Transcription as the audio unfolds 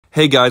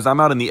Hey guys, I'm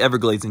out in the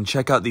Everglades and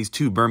check out these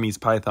two Burmese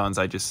pythons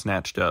I just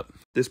snatched up.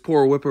 This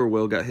poor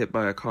whippoorwill got hit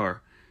by a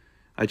car.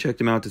 I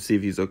checked him out to see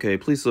if he's okay.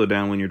 Please slow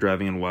down when you're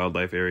driving in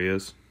wildlife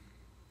areas.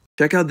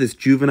 Check out this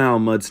juvenile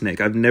mud snake.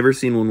 I've never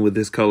seen one with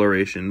this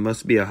coloration.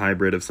 Must be a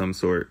hybrid of some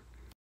sort.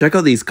 Check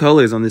out these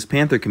colors on this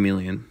panther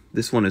chameleon.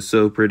 This one is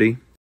so pretty.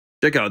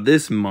 Check out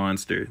this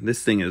monster.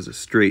 This thing is a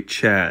straight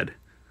Chad.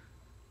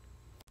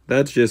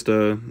 That's just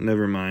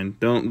never mind.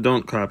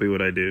 Don't copy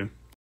what I do.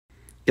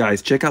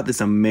 Guys, check out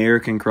this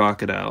American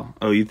crocodile.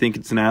 Oh, you think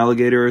it's an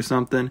alligator or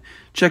something?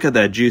 Check out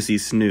that juicy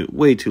snoot.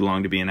 Way too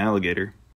long to be an alligator.